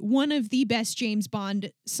one of the best James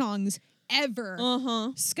Bond songs ever.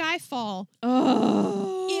 Skyfall.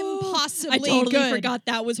 Oh. Impossibly I totally good. forgot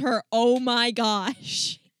that was her. Oh my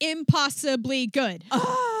gosh. Impossibly good.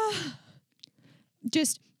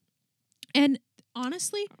 Just, and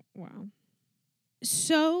honestly, Wow.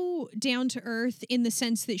 so down to earth in the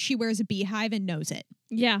sense that she wears a beehive and knows it.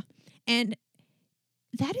 Yeah. And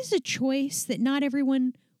that is a choice that not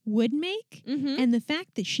everyone would make. And the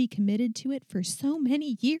fact that she committed to it for so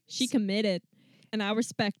many years. She committed. And I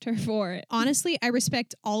respect her for it. Honestly, I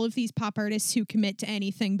respect all of these pop artists who commit to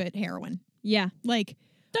anything but heroin. Yeah. Like,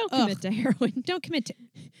 Don't commit to heroin. don't commit to...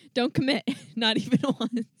 Don't commit. Not even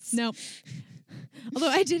once. No. Although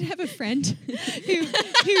I did have a friend who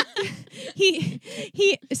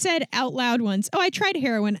he said out loud once, "Oh, I tried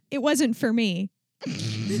heroin. It wasn't for me."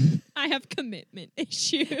 I have commitment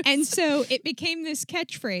issues. And so it became this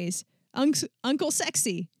catchphrase, Uncle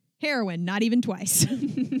Sexy, heroin, not even twice.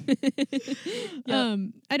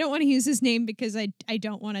 I don't want to use his name because I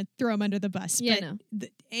don't want to throw him under the bus. Yeah, but no.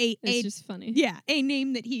 It's just funny. Yeah, a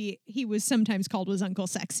name that he was sometimes called was Uncle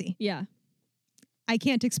Sexy. Yeah. I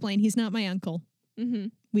can't explain. He's not my uncle. Mm-hmm.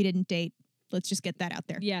 We didn't date. Let's just get that out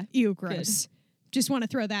there. Yeah. Ew, gross. Just want to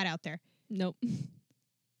throw that out there. Nope.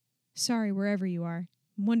 Sorry, wherever you are.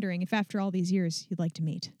 I'm wondering if after all these years you'd like to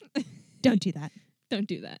meet. Don't do that. Don't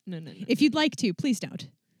do that. No, no, no. If you'd like to, please don't.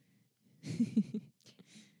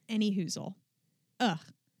 Any hoozle. Ugh.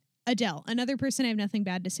 Adele, another person I have nothing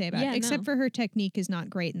bad to say about, Yeah, except no. for her technique is not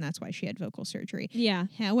great, and that's why she had vocal surgery. Yeah.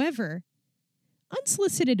 However,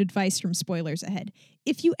 unsolicited advice from spoilers ahead.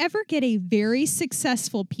 If you ever get a very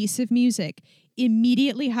successful piece of music,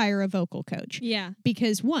 immediately hire a vocal coach. Yeah.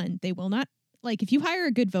 Because one, they will not, like if you hire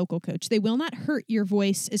a good vocal coach, they will not hurt your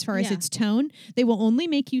voice as far as Yeah. its tone. They will only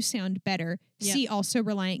make you sound better. Yep. See also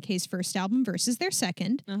Reliant K's first album versus their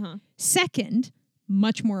second. Uh-huh. Second,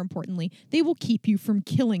 much more importantly, they will keep you from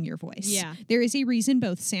killing your voice. Yeah. There is a reason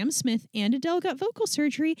both Sam Smith and Adele got vocal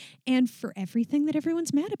surgery, and for everything that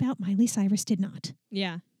everyone's mad about, Miley Cyrus did not.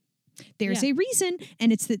 Yeah. There's a reason,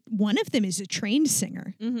 and it's that one of them is a trained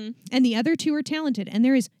singer, Mm-hmm. and the other two are talented, and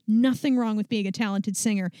there is nothing wrong with being a talented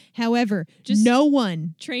singer. However, Just- no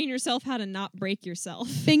one, Train yourself how to not break yourself.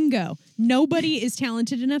 bingo, nobody is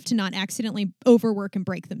talented enough to not accidentally overwork and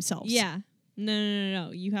break themselves. Yeah.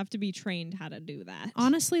 No. You have to be trained how to do that.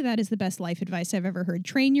 Honestly, that is the best life advice I've ever heard.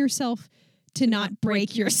 Train yourself to not break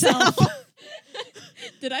break yourself.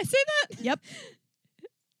 Did I say that? Yep.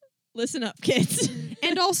 Listen up, kids.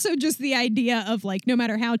 And also just the idea of like, no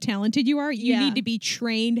matter how talented you are, you Yeah. need to be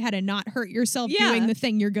trained how to not hurt yourself Yeah. doing the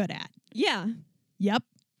thing you're good at. Yeah. Yep.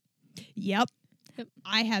 Yep.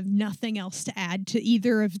 I have nothing else to add to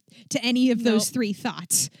any of those Nope. three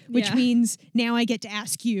thoughts, which Yeah. means now I get to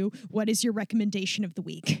ask you, what is your recommendation of the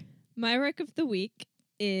week? My rec of the week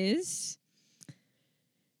is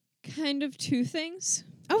kind of two things.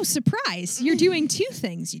 Oh, surprise. You're doing two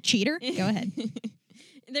things, you cheater. Go ahead.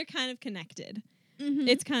 They're kind of connected. Mhm.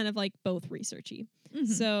 It's kind of like both researchy. Mhm.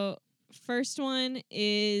 So, first one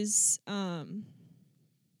is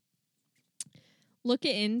look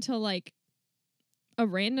into like a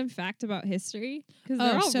random fact about history because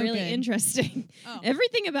they're all so really good. interesting. Oh.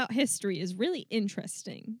 Everything about history is really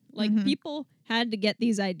interesting. Like Mhm. people had to get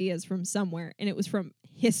these ideas from somewhere, and it was from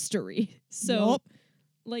history. So, Yup.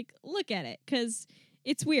 like, look at it because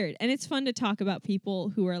it's weird and it's fun to talk about people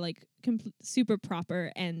who are like super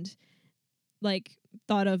proper and like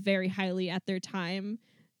thought of very highly at their time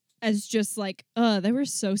as just like, they were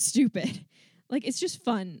so stupid. Like, it's just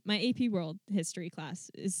fun. My AP World History class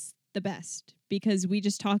is the best because we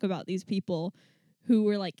just talk about these people who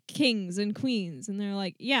were like kings and queens, and they're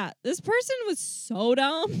like, yeah, this person was so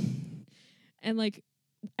dumb. And like,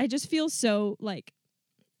 I just feel so like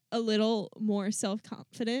a little more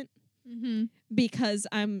self-confident Mhm. because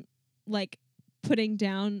I'm like putting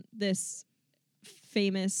down this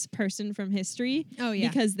famous person from history Oh, yeah.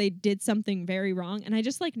 because they did something very wrong, and I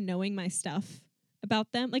just like knowing my stuff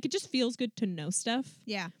about them. Like, it just feels good to know stuff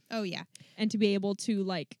Yeah. Oh, yeah. and to be able to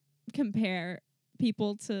like compare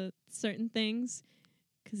people to certain things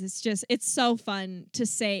because it's so fun to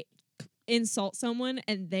say insult someone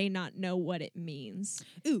and they not know what it means.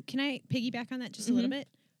 Ooh, can I piggyback on that just a little Mhm. bit?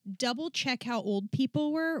 Double check how old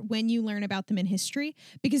people were when you learn about them in history,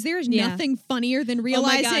 because there is Yeah. nothing funnier than Oh my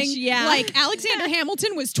realizing gosh, yeah. like Alexander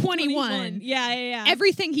Hamilton was 21. Yeah.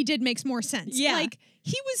 Everything he did makes more sense. Yeah. Like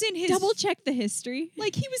he was in his Double check the history.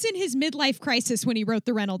 like he was in his midlife crisis when he wrote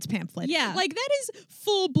the Reynolds pamphlet. Yeah. Like that is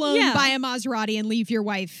full blown Yeah. buy a Maserati and leave your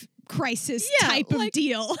wife crisis Yeah, type of like-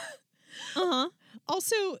 deal. Uh-huh.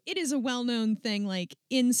 Also, it is a well-known thing like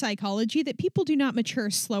in psychology that people do not mature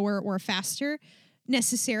slower or faster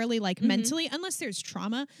necessarily like Mhm. mentally unless there's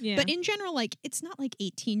trauma. Yeah. But in general, like it's not like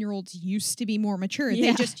 18-year-olds used to be more mature.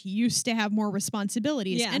 Yeah. They just used to have more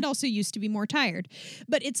responsibilities Yeah. and also used to be more tired.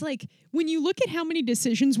 But it's like when you look at how many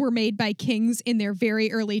decisions were made by kings in their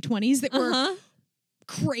very early 20s that were Uh-huh.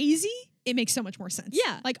 crazy, it makes so much more sense.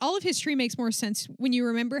 Yeah. Like all of history makes more sense when you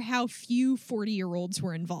remember how few 40-year-olds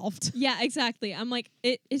were involved. Yeah, exactly. I'm like,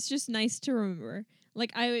 it's just nice to remember.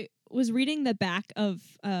 Like, I was reading the back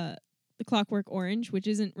of The Clockwork Orange, which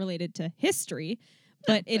isn't related to history,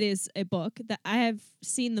 but it is a book that I have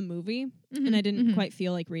seen the movie, and I didn't quite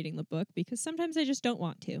feel like reading the book because sometimes I just don't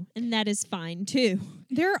want to, and that is fine too.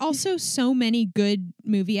 There are also so many good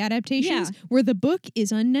movie adaptations Yeah. where the book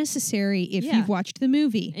is unnecessary if Yeah. you've watched the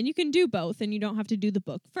movie. And you can do both, and you don't have to do the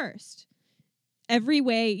book first. Every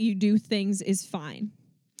way you do things is fine.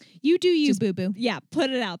 You do you, Just- boo-boo. Yeah,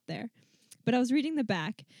 put it out there. But I was reading the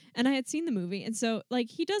back and I had seen the movie, and so like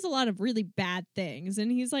he does a lot of really bad things,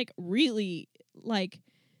 and he's like really like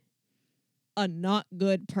a not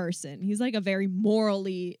good person. He's like a very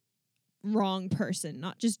morally wrong person,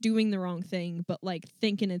 not just doing the wrong thing, but like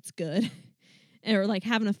thinking it's good or like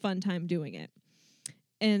having a fun time doing it.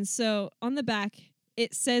 And so on the back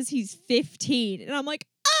it says he's 15, and I'm like,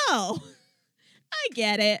 "Oh, I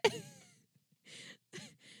get it."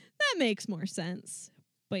 That makes more sense.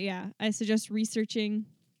 But yeah, I suggest researching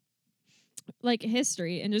like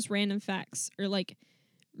history and just random facts, or like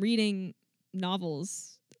reading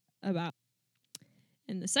novels about.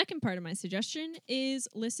 And the second part of my suggestion is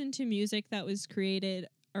listen to music that was created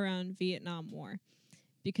around Vietnam War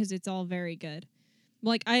because it's all very good.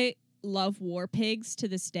 Like, I love War Pigs to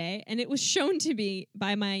this day, and it was shown to me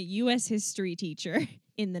by my U.S. history teacher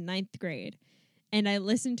in the 9th grade. And I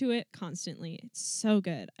listen to it constantly. It's so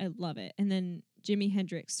good. I love it. And then Jimi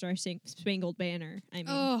Hendrix, Star Spangled Banner. I mean,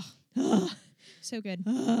 Oh, so good.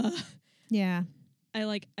 Yeah.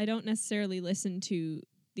 I don't necessarily listen to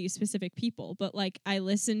these specific people, but like I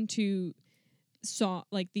listen to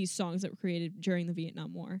these songs that were created during the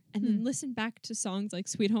Vietnam War, and then listen back to songs like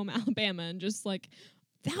Sweet Home Alabama and just like,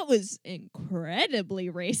 that was incredibly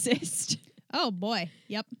racist. Oh boy.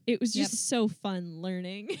 Yep. It was just so fun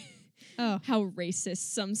learning how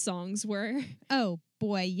racist some songs were. Oh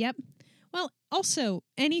boy. Yep. Well, also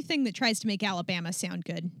anything that tries to make Alabama sound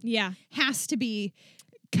good Yeah. has to be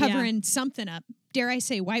covering something up. Dare I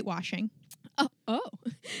say whitewashing? Oh.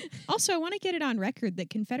 Also, I want to get it on record that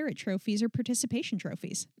Confederate trophies are participation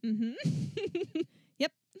trophies. Mm-hmm.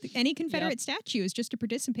 Yep. Any Confederate statue is just a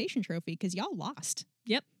participation trophy because y'all lost.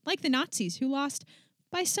 Yep. Like the Nazis who lost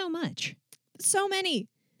by so much. So many.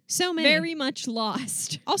 So many. Very much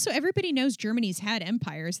lost. Also, everybody knows Germany's had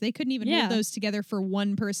empires. They couldn't even hold those together for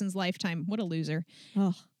one person's lifetime. What a loser.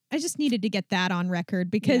 Oh. I just needed to get that on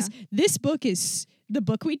record because this book is, the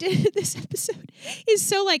book we did this episode is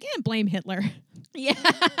so like, blame Hitler. Yeah.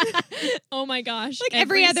 Oh my gosh. Like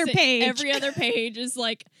every other page. Every other page is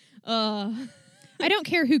like, I don't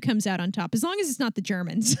care who comes out on top as long as it's not the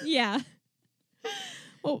Germans. Yeah.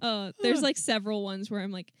 There's like several ones where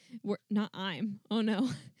I'm like, oh no.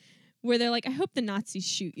 Where they're like, I hope the Nazis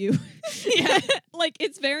shoot you. Yeah. Like,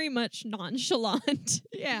 it's very much nonchalant.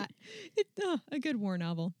 Yeah. A good war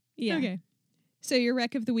novel. Yeah. Okay. So your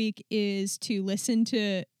rec of the week is to listen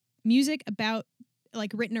to music about,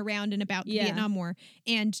 like, written around and about the Vietnam War,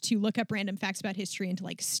 and to look up random facts about history and to,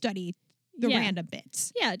 like, study the random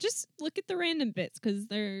bits. Yeah, just look at the random bits because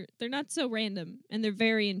they're not so random and they're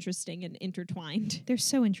very interesting and intertwined. They're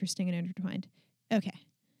so interesting and intertwined. Okay.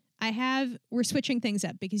 We're switching things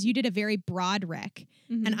up because you did a very broad rec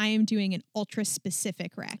and I am doing an ultra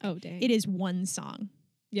specific rec. Oh, dang. It is one song.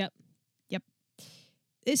 Yep.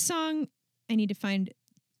 This song, I need to find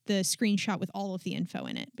the screenshot with all of the info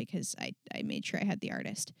in it because I made sure I had the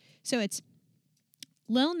artist. So it's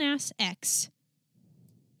Lil Nas X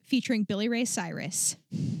featuring Billy Ray Cyrus,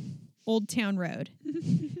 Old Town Road.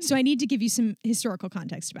 So I need to give you some historical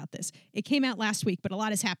context about this. It came out last week, but a lot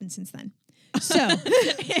has happened since then. So,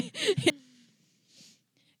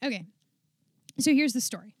 okay. So here's the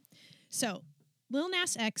story. So Lil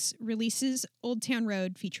Nas X releases Old Town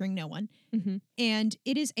Road featuring no one. Mm-hmm. And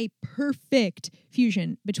it is a perfect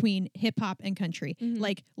fusion between hip hop and country. Mm-hmm.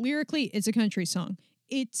 Like, lyrically, it's a country song.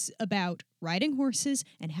 It's about riding horses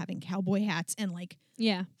and having cowboy hats and, like,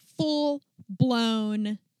 full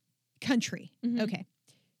blown country. Mm-hmm. Okay.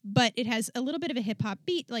 But it has a little bit of a hip hop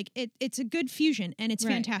beat. Like, it's a good fusion and it's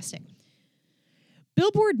fantastic.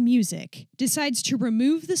 Billboard Music decides to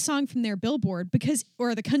remove the song from their billboard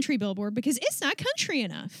or the country billboard because it's not country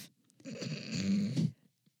enough.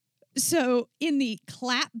 So in the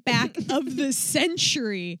clapback of the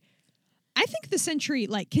century, I think the century,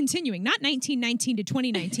 like, continuing, not 1919 to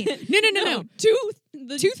 2019. No.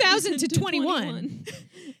 2000 to 21.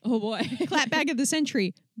 Oh boy. Clapback of the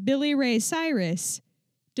century. Billy Ray Cyrus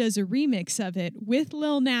does a remix of it with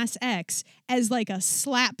Lil Nas X as, like, a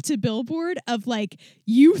slap to Billboard of, like,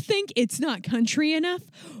 you think it's not country enough?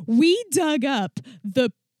 We dug up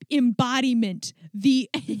the embodiment, the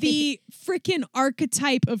freaking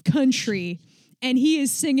archetype of country, and he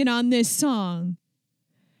is singing on this song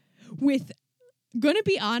with, gonna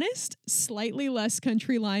be honest, slightly less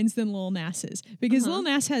country lines than Lil Nas's, because Lil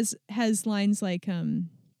Nas has lines like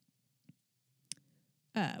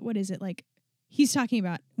what is it, like, he's talking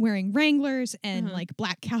about wearing Wranglers and like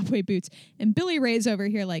black cowboy boots. And Billy Ray's over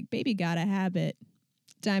here like, baby got a habit,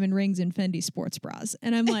 diamond rings and Fendi sports bras.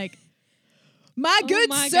 And I'm like, my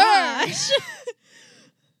sir, gosh.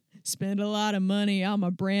 spend a lot of money on my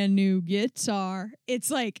brand new guitar. It's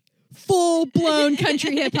like full blown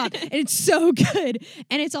country hip hop. And it's so good.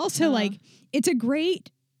 And it's also like, it's a great,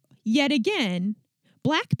 yet again,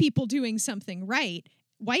 black people doing something right,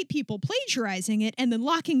 white people plagiarizing it and then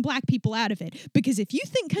locking black people out of it. Because if you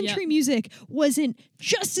think country music wasn't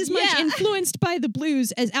just as much influenced by the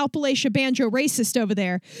blues as Appalachia Banjo Racist over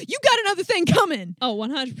there, you got another thing coming. Oh,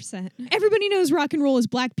 100%. Everybody knows rock and roll is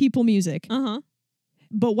black people music.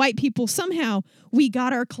 But white people, somehow, we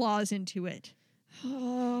got our claws into it.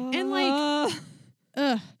 And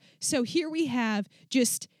like, so here we have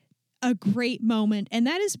just a great moment. And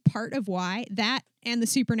that is part of why that and the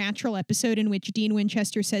Supernatural episode in which Dean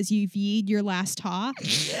Winchester says you've yeed your last haw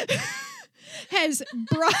has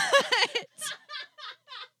brought...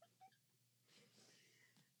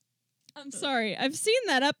 I'm sorry. I've seen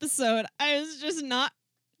that episode. I was just not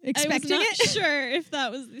expecting I was not sure if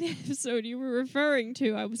that was the episode you were referring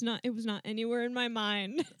to. It was not anywhere in my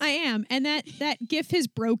mind. I am. And that GIF has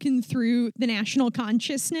broken through the national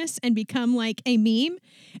consciousness and become like a meme.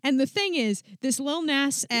 And the thing is, this Lil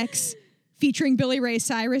Nas X featuring Billy Ray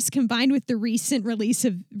Cyrus, combined with the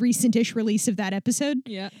recentish release of that episode,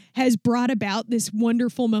 Yeah. has brought about this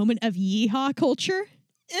wonderful moment of yeehaw culture,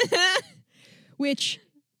 which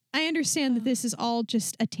I understand that this is all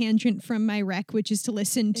just a tangent from my rec, which is to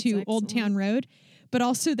listen to Old Town Road. But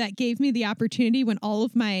also that gave me the opportunity when all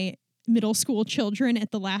of my middle school children at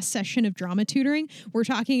the last session of drama tutoring were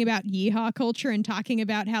talking about yeehaw culture and talking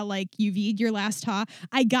about how like you've eat your last haw.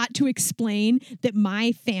 I got to explain that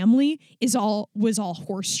my family was all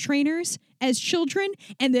horse trainers as children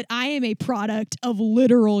and that I am a product of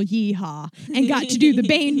literal yeehaw, and got to do the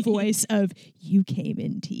Bane voice of, you came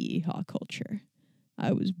into yeehaw culture.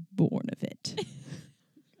 I was born of it.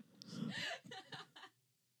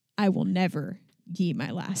 I will never ye my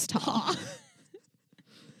last haw.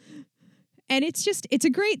 And it's a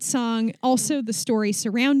great song. Also, the story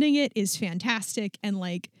surrounding it is fantastic. And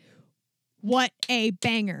like, what a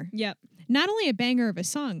banger. Yep. Not only a banger of a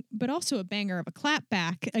song, but also a banger of a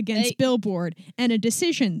clapback against Billboard, and a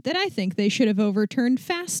decision that I think they should have overturned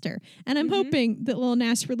faster. And I'm hoping that Lil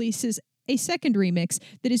Nas releases a second remix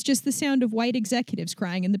that is just the sound of white executives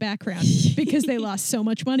crying in the background because they lost so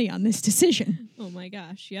much money on this decision. Oh my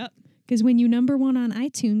gosh. Yep. Because when you number one on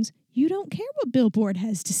iTunes, you don't care what Billboard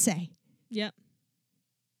has to say. Yep.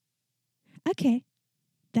 Okay,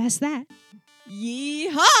 that's that.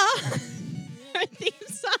 Yeehaw! Our theme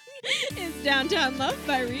song is Downtown Love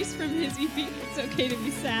by Reese from his EP, It's Okay to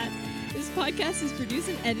Be Sad. This podcast is produced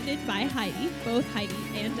and edited by Heidi. Both Heidi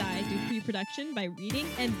and I do pre-production by reading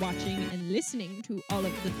and watching and listening to all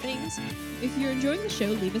of the things. If you're enjoying the show,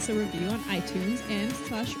 leave us a review on iTunes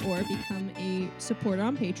and/or become a supporter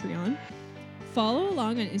on Patreon. Follow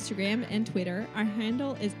along on Instagram and Twitter. Our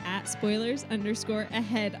handle is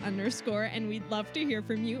 @spoilers_ahead_, and we'd love to hear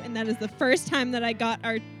from you. And that is the first time that I got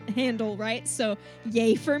our handle right, so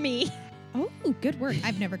yay for me. Oh, good work.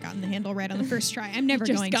 I've never gotten the handle right on the first try. I'm never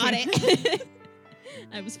going to. Just got it.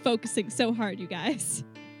 I was focusing so hard, you guys.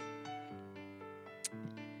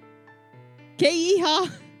 Okay, yeehaw.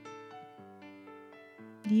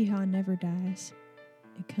 Yeehaw never dies.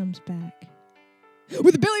 It comes back.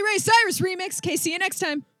 With the Billy Ray Cyrus remix. Okay, see you next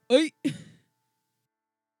time. Bye.